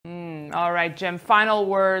All right, Jim, final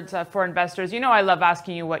words for investors. You know I love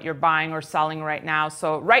asking you what you're buying or selling right now.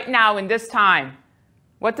 So right now in this time,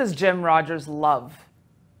 what does Jim Rogers love?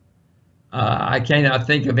 I cannot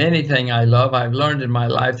think of anything I love. I've learned in my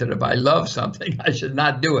life that if I love something, I should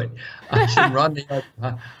not do it. I should run the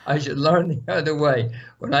other, I should learn the other way.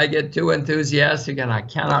 When I get too enthusiastic and I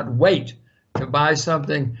cannot wait to buy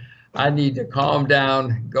something, I need to calm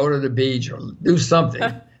down, go to the beach, or do something.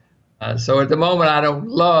 So at the moment, I don't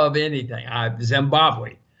love anything.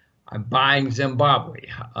 Zimbabwe. I'm buying Zimbabwe.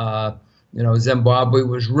 Zimbabwe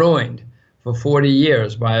was ruined for 40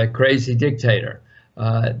 years by a crazy dictator.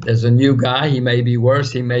 There's a new guy. He may be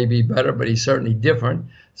worse, he may be better, but he's certainly different.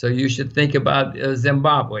 So you should think about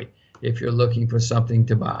Zimbabwe if you're looking for something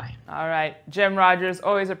to buy. All right. Jim Rogers,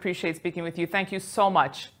 always appreciate speaking with you. Thank you so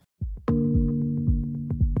much.